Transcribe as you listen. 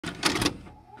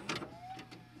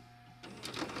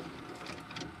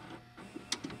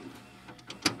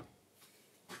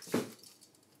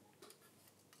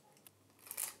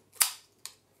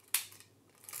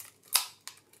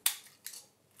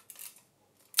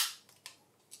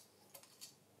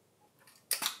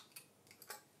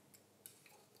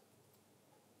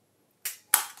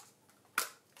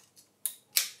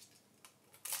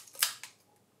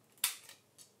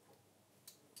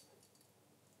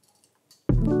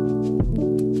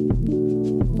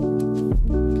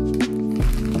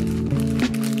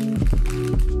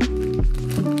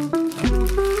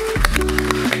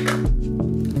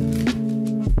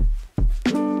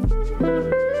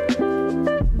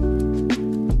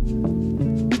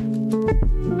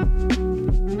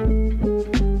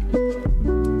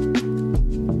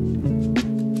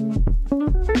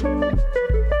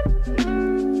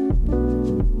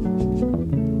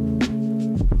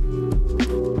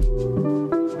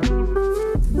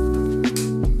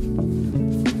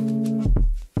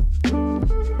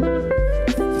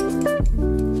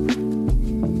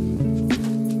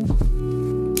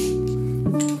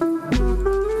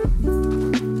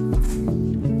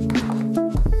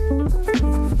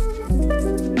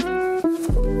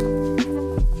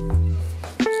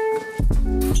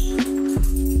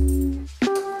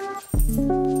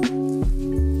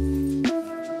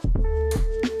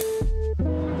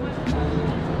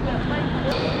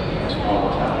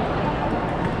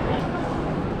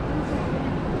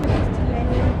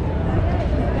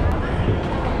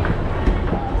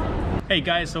Hey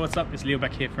guys, so what's up? It's Leo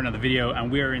back here for another video, and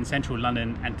we're in central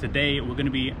London, and today we're going to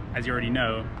be, as you already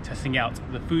know, testing out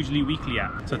the Fuji Weekly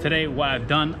app. So today what I've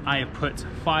done, I have put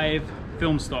 5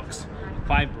 film stocks,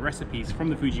 5 recipes from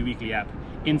the Fuji Weekly app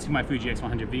into my Fuji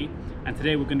X100V, and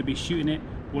today we're going to be shooting it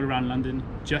all around London,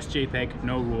 just JPEG,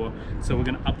 no RAW. So we're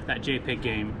going to up that JPEG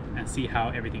game and see how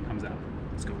everything comes out.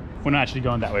 Let's go. We're not actually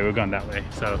going that way, we're going that way.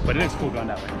 So, but it is cool going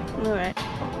that way. All right.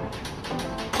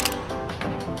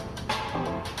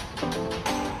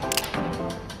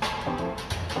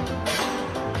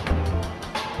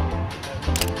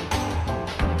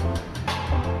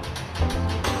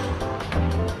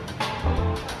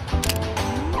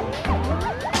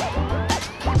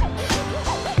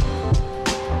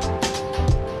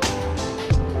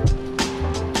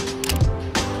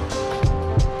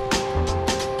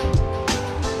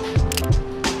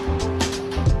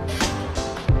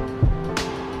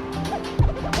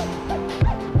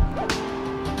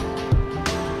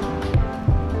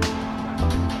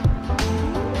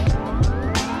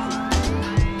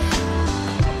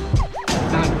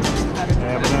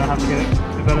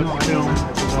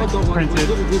 Printed.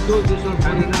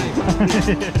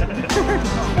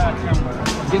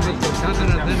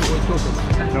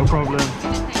 No problem.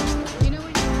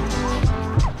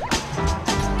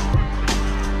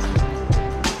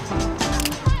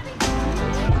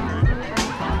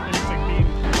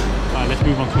 Alright, let's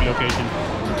move on to location.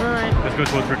 Alright. Let's go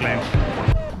towards Brick Lane.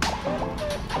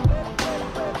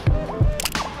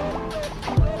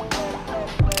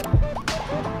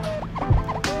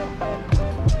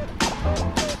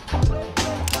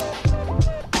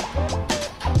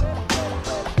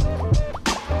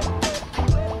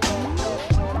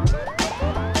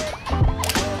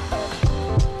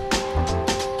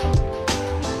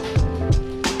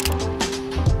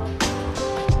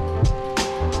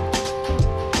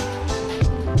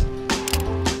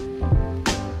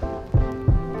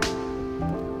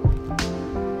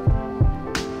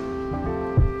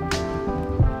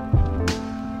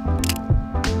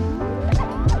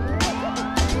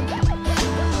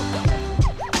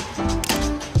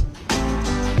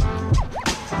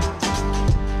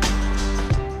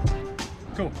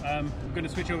 We're going to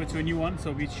switch over to a new one,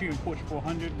 so we're shooting Portrait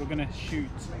 400. We're going to shoot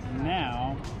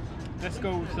now. Let's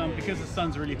go with some, because the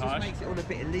sun's really harsh. Just makes it all a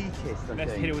bit elitist,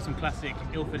 Let's hit it with some classic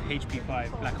Ilford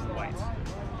HP5 black and white.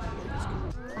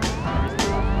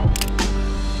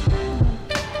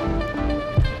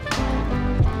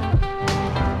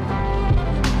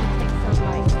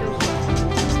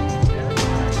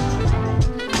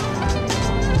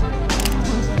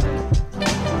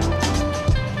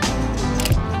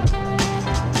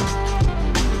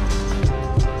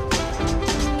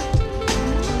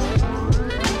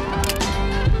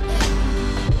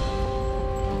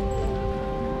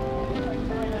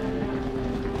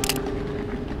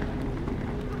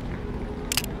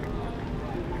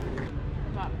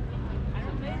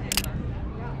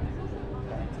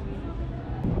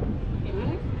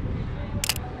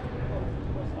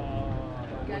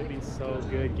 So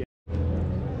good.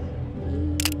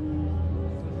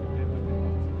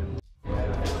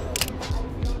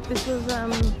 This was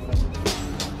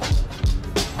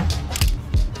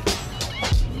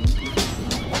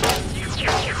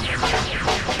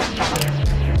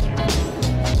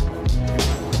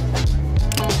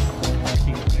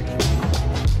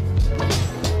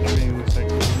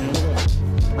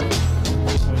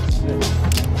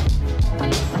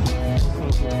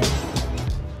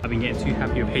I've been getting too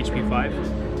happy with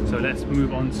HP5, so let's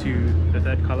move on to the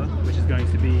third color, which is going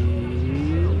to be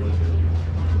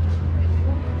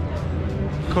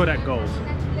Kodak Gold.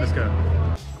 Let's go.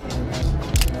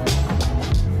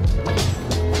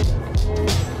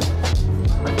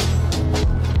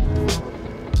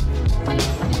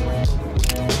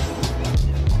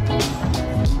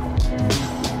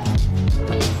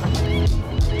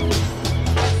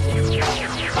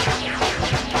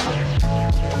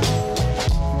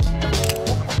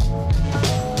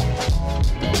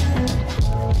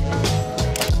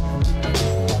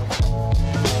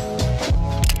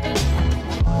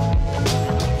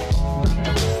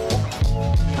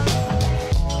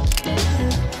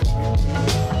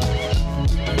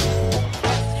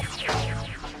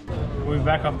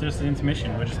 Back after just an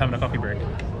intermission. We're just having a coffee break.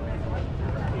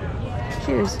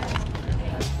 cheers.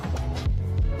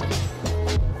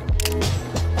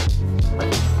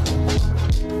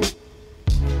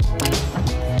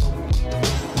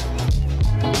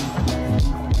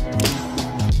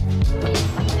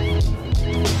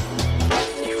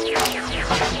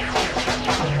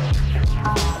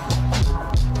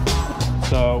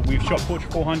 So we've shot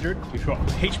Portrait 400, we've shot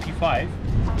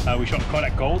HP5, we shot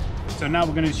Kodak Gold. So now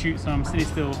we're going to shoot some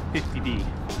Cinestill 50D.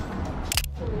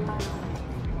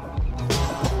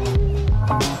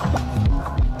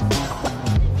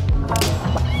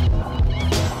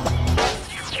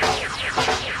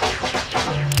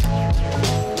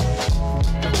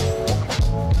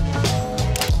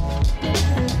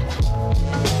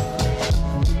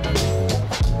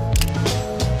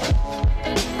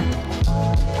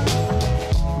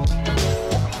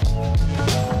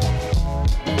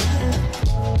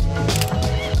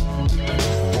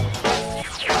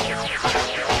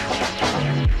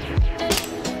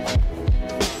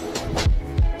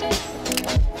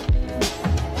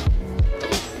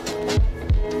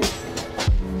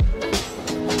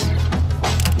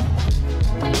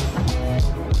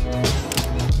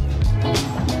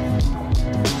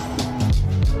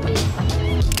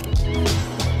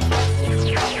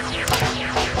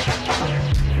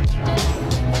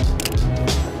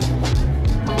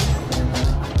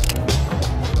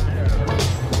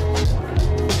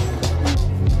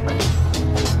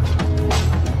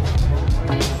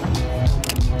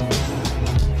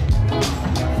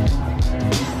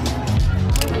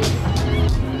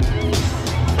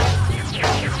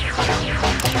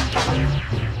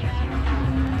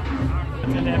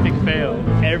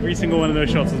 Every single one of those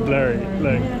shots is blurry.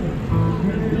 Look.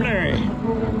 Blurry.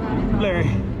 Blurry.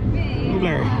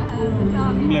 Blurry.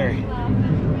 Blurry.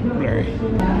 Blurry.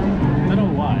 I don't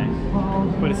know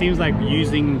why, but it seems like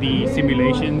using the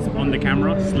simulations on the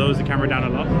camera slows the camera down a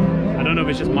lot. I don't know if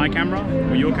it's just my camera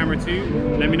or your camera too.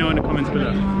 Let me know in the comments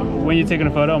below. When you're taking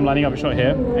a photo, I'm lining up a shot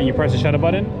here, and you press the shutter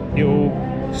button, it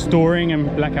will storing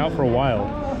and black out for a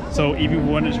while. So if you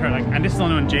want to try, like, and this is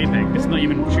only on JPEG, this is not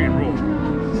even shooting RAW.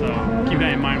 So keep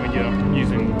that in mind when you're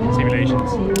using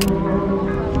simulations.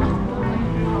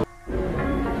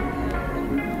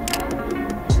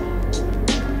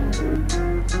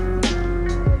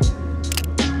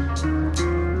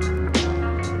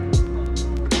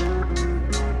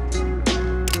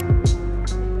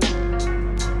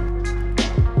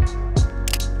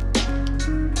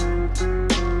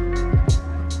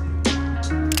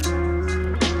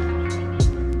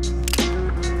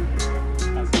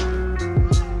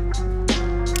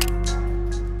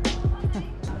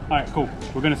 Alright, cool.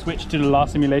 We're going to switch to the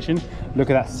last simulation. Look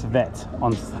at that sweat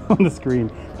on the screen.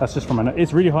 That's just from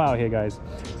it's really hot out here, guys.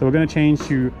 So we're going to change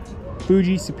to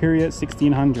Fuji Superior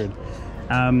 1600.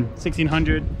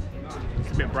 1600,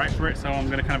 it's a bit bright for it, so I'm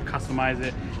going to kind of customize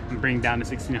it and bring down the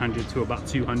 1600 to about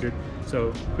 200.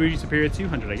 So Fuji Superior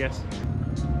 200, I guess.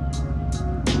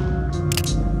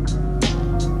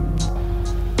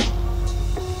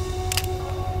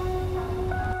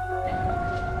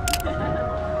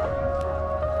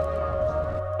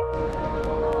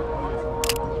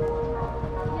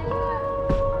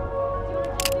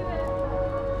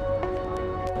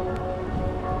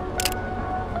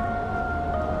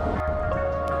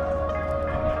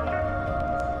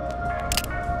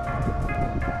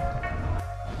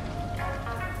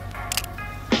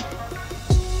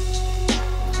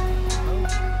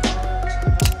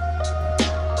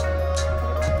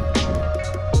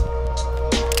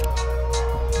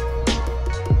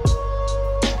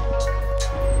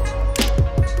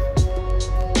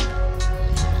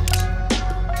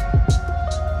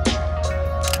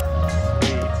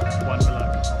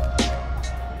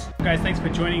 Guys, thanks for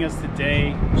joining us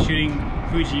today shooting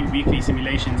Fuji weekly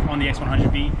simulations on the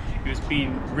X100V. It's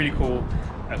been really cool,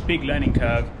 a big learning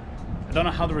curve. I don't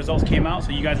know how the results came out,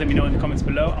 so you guys let me know in the comments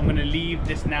below. I'm going to leave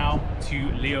this now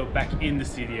to Leo back in the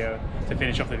studio to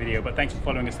finish off the video, but thanks for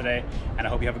following us today, and I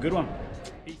hope you have a good one.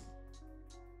 Peace.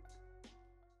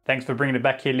 Thanks for bringing it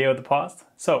back here, Leo of the past.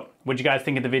 So, what did you guys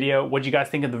think of the video? What did you guys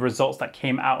think of the results that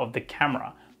came out of the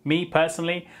camera? Me,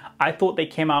 personally, I thought they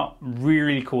came out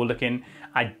really cool looking.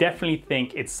 I definitely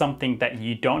think it's something that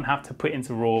you don't have to put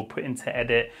into RAW, put into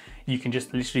edit. You can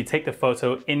just literally take the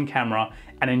photo in camera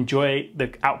and enjoy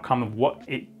the outcome of what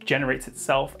it generates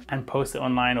itself and post it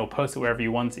online or post it wherever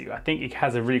you want to. I think it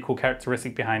has a really cool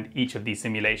characteristic behind each of these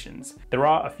simulations. There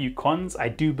are a few cons, I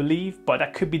do believe, but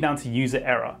that could be down to user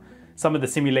error. Some of the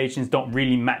simulations don't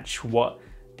really match what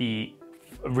the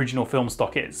original film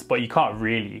stock is, but you can't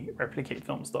really replicate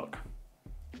film stock.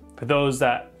 For those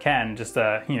that can, just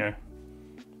you know,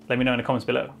 let me know in the comments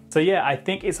below. So yeah, I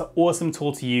think it's an awesome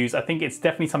tool to use. I think it's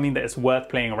definitely something that is worth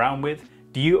playing around with.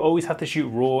 Do you always have to shoot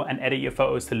RAW and edit your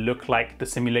photos to look like the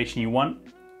simulation you want?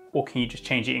 Or can you just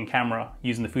change it in camera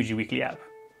using the Fuji Weekly app?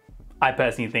 I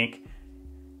personally think,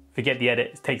 forget the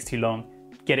edit, it takes too long.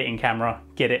 Get it in camera,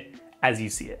 get it as you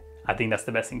see it. I think that's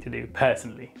the best thing to do,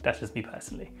 personally. That's just me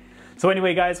personally. So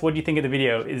anyway, guys, what do you think of the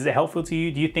video? Is it helpful to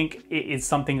you? Do you think it is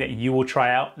something that you will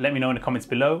try out? Let me know in the comments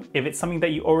below. If it's something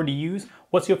that you already use,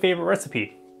 what's your favorite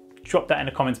recipe? Drop that in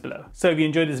the comments below. So if you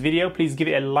enjoyed this video, please give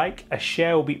it a like. A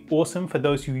share will be awesome for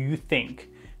those who you think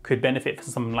could benefit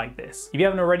from something like this. If you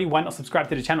haven't already, why not subscribe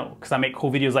to the channel? Because I make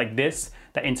cool videos like this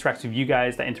that interact with you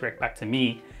guys, that interact back to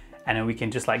me, and then we can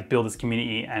just like build this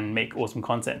community and make awesome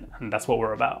content, and that's what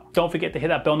we're about. Don't forget to hit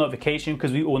that bell notification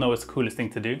because we all know it's the coolest thing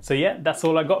to do. So yeah, that's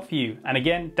all I got for you. And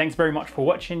again, thanks very much for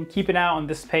watching. Keep an eye on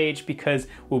this page because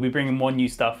we'll be bringing more new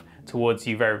stuff towards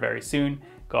you very, very soon.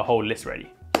 Got a whole list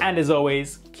ready. And as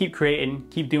always, keep creating,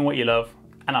 keep doing what you love,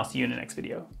 and I'll see you in the next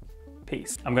video.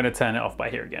 Peace. I'm gonna turn it off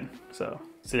by here again. So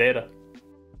see you later.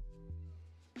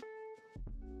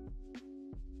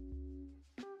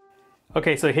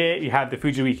 Okay, so here you have the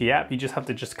Fuji Weekly app. You just have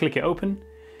to click it open,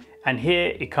 and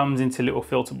here it comes into a little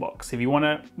filter box. If you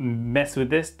wanna mess with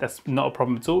this, that's not a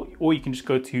problem at all, or you can just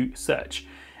go to search.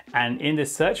 And in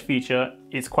this search feature,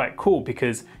 it's quite cool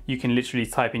because you can literally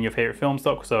type in your favorite film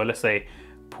stock. So let's say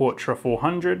Portra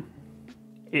 400.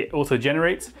 It also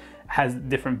generates, has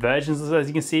different versions as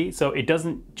you can see. So it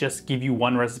doesn't just give you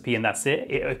one recipe and that's it.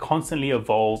 It constantly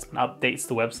evolves and updates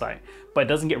the website, but it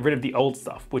doesn't get rid of the old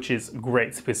stuff, which is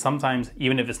great because sometimes,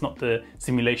 even if it's not the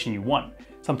simulation you want,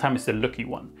 sometimes it's the look you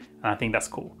want. And I think that's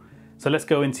cool. So let's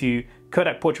go into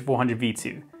Kodak Portra 400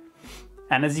 V2.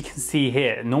 And as you can see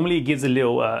here, normally it gives a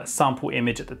little sample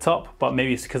image at the top, but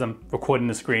maybe it's because I'm recording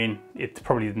the screen, it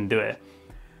probably didn't do it.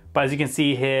 But as you can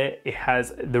see here, it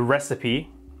has the recipe.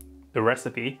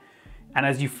 And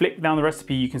as you flick down the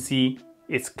recipe, you can see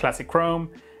it's classic chrome,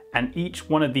 and each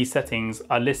one of these settings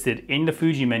are listed in the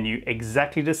Fuji menu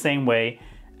exactly the same way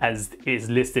as is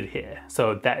listed here.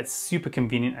 So that is super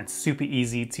convenient and super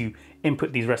easy to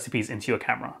input these recipes into your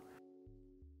camera.